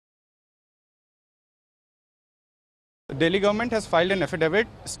Delhi government has filed an affidavit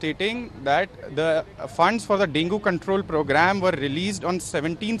stating that the funds for the dengue control program were released on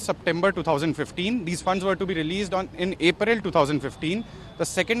 17th September 2015. These funds were to be released in April 2015. The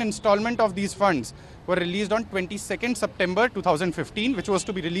second installment of these funds were released on 22nd September 2015, which was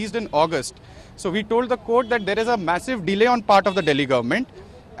to be released in August. So we told the court that there is a massive delay on part of the Delhi government.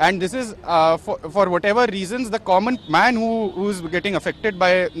 And this is for whatever reasons, the common man who is getting affected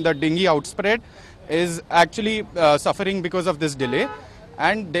by the dengue outspread is actually suffering because of this delay.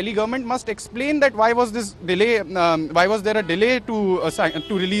 And Delhi government must explain that why was this delay? Why was there a delay to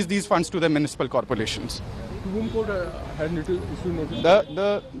release these funds to the municipal corporations? To whom court had issued notice?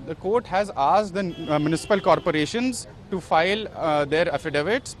 The court has asked the municipal corporations to file their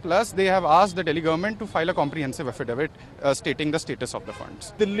affidavits, plus they have asked the Delhi government to file a comprehensive affidavit stating the status of the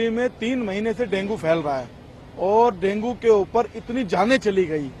funds. Delhi में 3 महीने से dengue फैल रहा है और dengue के ऊपर इतनी जानें चली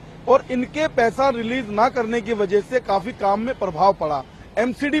गई और इनके पैसा रिलीज ना करने की वजह से काफी काम में प्रभाव पड़ा।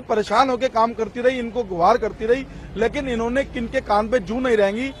 एमसीडी परेशान होकर काम करती रही, इनको गुहार करती रही, लेकिन इन्होंने किनके कान पे जू नहीं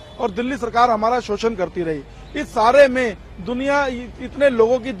रहेंगी और दिल्ली सरकार हमारा शोषण करती रही। इस सारे में दुनिया इतने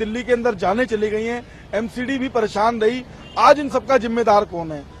लोगों की दिल्ली के अंदर जाने चली गई हैं, एमसीडी भी परेशान रही। आज इन सबका जिम्मेदार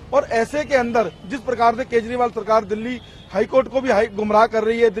कौन है? और ऐसे के अंदर जिस प्रकार से केजरीवाल सरकार दिल्ली हाईकोर्ट को भी गुमराह कर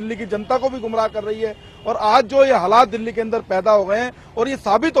रही है, दिल्ली की जनता को भी गुमराह कर रही है, और आज जो ये हालात दिल्ली के अंदर पैदा हो गए हैं और ये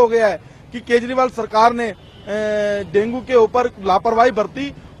साबित हो गया है कि केजरीवाल सरकार ने डेंगू के ऊपर लापरवाही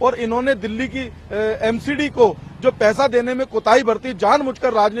बरती और इन्होंने दिल्ली की एमसीडी को जो पैसा देने में कोताही बरती,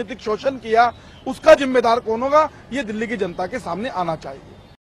 जानबूझकर राजनीतिक शोषण किया, उसका जिम्मेदार कौन होगा? ये दिल्ली की जनता के सामने आना चाहिए।